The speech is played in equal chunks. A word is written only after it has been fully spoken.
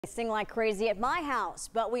They sing like crazy at my house,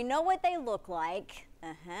 but we know what they look like.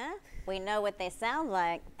 We know what they sound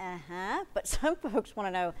like. But some folks want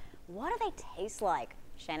to know, what do they taste like?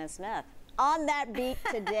 Shannon Smith. On that beat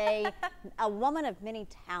today, a woman of many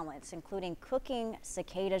talents, including cooking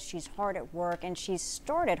cicadas. She's hard at work, and she's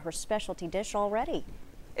started her specialty dish already.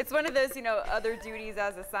 It's one of those, other duties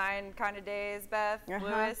as assigned kind of days, Beth,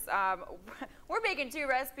 Lewis. We're making 2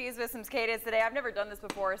 recipes with some cicadas today. I've never done this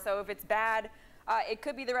before, so if it's bad, it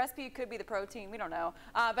could be the recipe, it could be the protein, we don't know.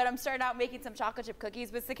 But I'm starting out making some chocolate chip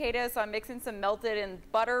cookies with cicadas, so I'm mixing some melted in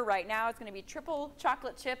butter right now. It's going to be triple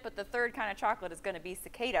chocolate chip, but the third kind of chocolate is going to be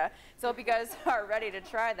cicada. So I hope you guys are ready to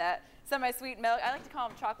try that. Semi-sweet milk, I like to call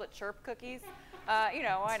them chocolate chirp cookies.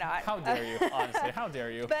 Why not? How dare you, honestly, how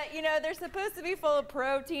dare you? But, they're supposed to be full of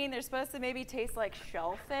protein. They're supposed to maybe taste like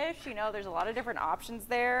shellfish. There's a lot of different options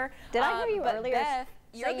there. Did I hear you earlier? Beth,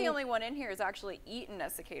 you're the only one in here who's actually eaten a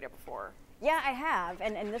cicada before. Yeah, I have,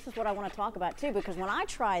 and this is what I want to talk about too, because when I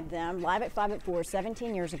tried them live at 5 at 4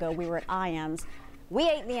 17 years ago, we were at IM's. We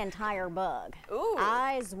ate the entire bug. Ooh.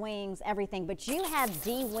 Eyes, wings, everything, but you have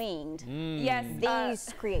de-winged yes,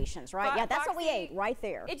 these creations, right? Yeah, that's what we ate right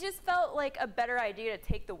there. It just felt like a better idea to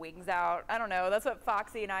take the wings out. I don't know, that's what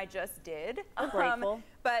Foxy and I just did. I'm grateful.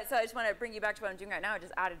 But so I just want to bring you back to what I'm doing right now. I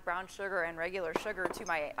just added brown sugar and regular sugar to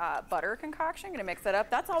my butter concoction. I'm going to mix it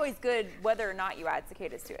up. That's always good whether or not you add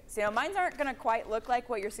cicadas to it. So mine aren't going to quite look like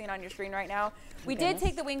what you're seeing on your screen right now. We did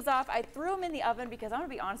take the wings off. I threw them in the oven because I'm going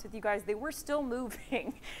to be honest with you guys, they were still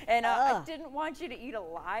moving. And I didn't want you to eat a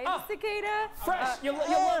live cicada. Fresh. You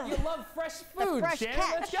love fresh food, fresh Shannon.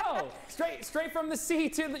 catch. Let's go. Straight from the sea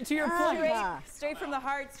to your plate. Straight from the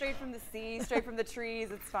heart, straight from the sea, straight from the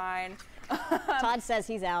trees. It's fine. Todd says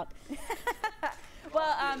he's out.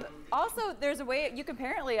 Well, also there's a way you can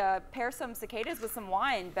apparently pair some cicadas with some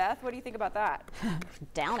wine. Beth, what do you think about that?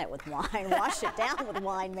 Down it with wine. Wash it down with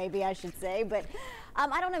wine, maybe I should say. But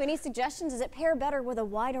I don't know. Any suggestions? Does it pair better with a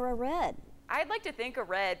white or a red? I'd like to think a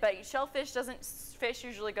red, but shellfish doesn't fish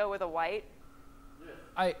usually go with a white?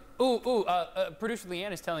 Producer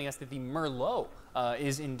Leanne is telling us that the Merlot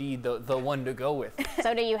is indeed the one to go with.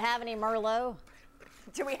 So do you have any Merlot?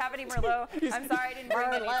 Do we have any Merlot? I'm sorry, I didn't bring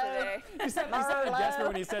any today. You sounded desperate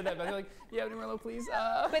when you said that, but you're like, yeah, any Merlot, please?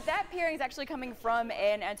 But that pairing is actually coming from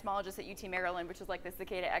an entomologist at UT Maryland, which is like the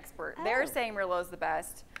cicada expert. They're saying Merlot's the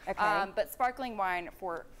best. Okay. But sparkling wine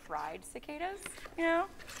for fried cicadas,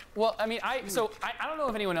 Well, I don't know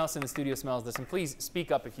if anyone else in the studio smells this, and please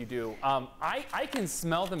speak up if you do. I can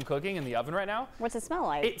smell them cooking in the oven right now. What's it smell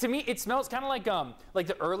like? To me, it smells kind of like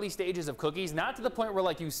the early stages of cookies, not to the point where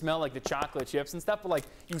like you smell like the chocolate chips and stuff, but like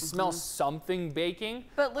you smell something baking.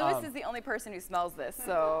 But Lewis is the only person who smells this,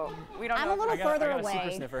 so we don't know. I'm a little further I got a away.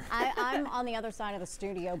 super sniffer. I'm on the other side of the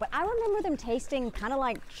studio, but I remember them tasting kind of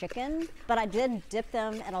like chicken, but I did dip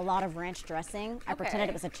them in a lot of ranch dressing. I pretended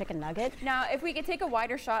it was a chicken nugget. Now, if we could take a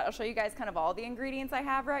wider shot, I'll show you guys kind of all the ingredients I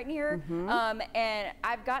have right here. And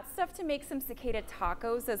I've got stuff to make some cicada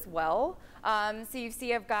tacos as well. So you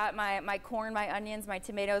see I've got my corn, my onions, my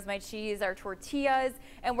tomatoes, my cheese, our tortillas,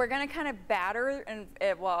 and we're gonna kind of batter, and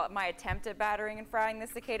my attempt at battering and frying the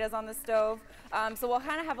cicadas on the stove. So we'll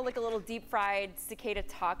kind of have a little deep fried cicada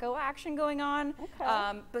taco action going on.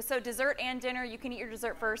 But so dessert and dinner, you can eat your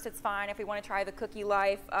dessert first, it's fine if we want to try the cookie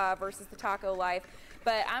life versus the taco life.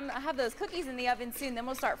 But I have those cookies in the oven soon, then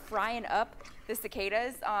we'll start frying up the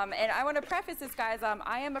cicadas. And I want to preface this, guys,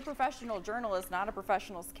 I am a professional journalist, not a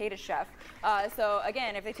professional cicada chef. So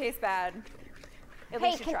again, if they taste bad, at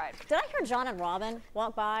least you tried. Did I hear John and Robin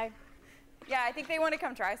walk by? Yeah, I think they want to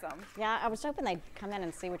come try some. Yeah, I was hoping they'd come in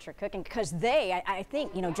and see what you're cooking, because I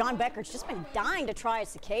think, John Becker's just been dying to try a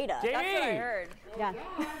cicada. That's what I heard. Yeah.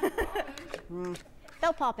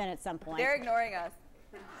 They'll pop in at some point. They're ignoring us.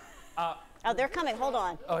 Oh, they're coming. Hold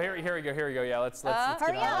on. Oh, here we go. Yeah, let's get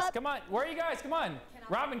hurry on this. up. Come on, where are you guys? Come on,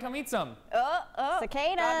 Robin, come eat some.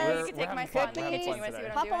 Cicadas. Robin, you can take my spot. Cookies. You want to see what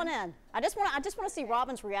I'm Pop doing? on in. I just want to see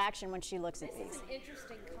Robin's reaction when she looks at these. It's an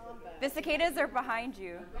interesting combo. The cicadas are behind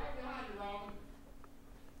you.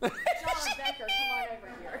 John Becker, come on over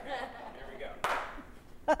here. Here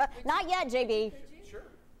we go. Not yet, JB. Sure.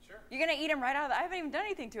 You're going to eat them right out of the... I haven't even done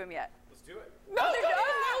anything to him yet. Let's do it. No, I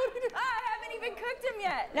haven't even cooked him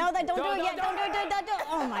yet. No, don't do it yet. Don't do it.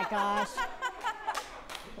 Oh my gosh.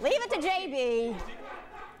 Leave it to JB.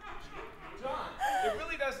 John, it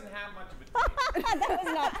really doesn't have much of a taste. That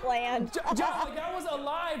was not planned. John, the guy was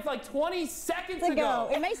alive like 20 seconds ago.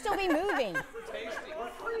 It may still be moving. Tasty.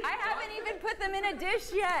 I haven't even put them in a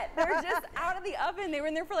dish yet. They're just out of the oven. They were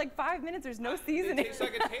in there for like 5 minutes. There's no It seasoning. tastes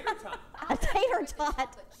like a tater tot. A tater tot.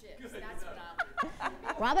 Chocolate chips, that's what I'm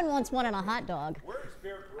Robin wants one in a hot dog. Where's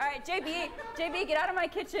Bear? All right, JB, get out of my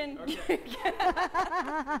kitchen. I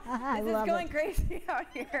This is love going it. crazy out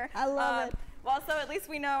here. I love it. Well, so at least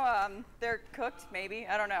we know they're cooked, maybe.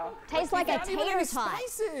 I don't know. Tastes like a Not even tater any tot.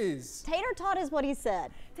 spices. Tater tot is what he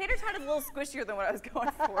said. Tater tot is a little squishier than what I was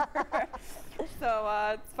going for.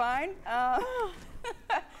 So it's fine. I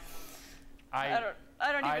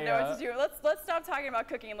don't even know what to do. Let's stop talking about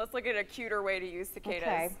cooking and let's look at a cuter way to use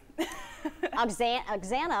cicadas. Okay.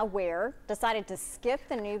 Oksana Ware decided to skip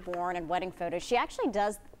the newborn and wedding photos. She actually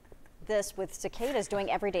does this with cicadas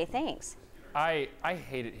doing everyday things. I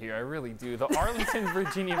hate it here, I really do. The Arlington,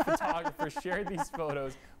 Virginia photographer shared these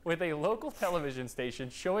photos with a local television station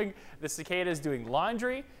showing the cicadas doing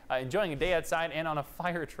laundry, enjoying a day outside, and on a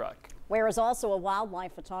fire truck. Ware is also a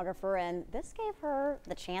wildlife photographer, and this gave her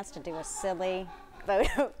the chance to do a silly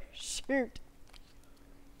photo shoot.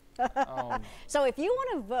 So if you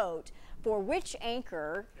want to vote for which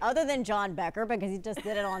anchor, other than John Becker, because he just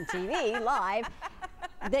did it on TV live,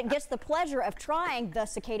 that gets the pleasure of trying the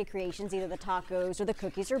cicada creations, either the tacos or the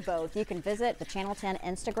cookies or both, you can visit the Channel 10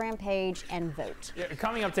 Instagram page and vote. Yeah,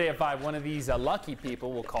 coming up today at 5, one of these lucky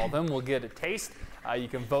people, we'll call them, will get a taste. You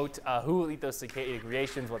can vote who will eat those cicada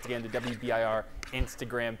creations. Once again, the WBIR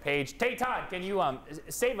Instagram page. Tay Todd, can you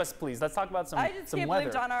save us, please? Let's talk about some I just some can't weather.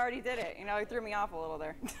 believe John already did it. You know, he threw me off a little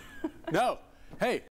there. No. Hey,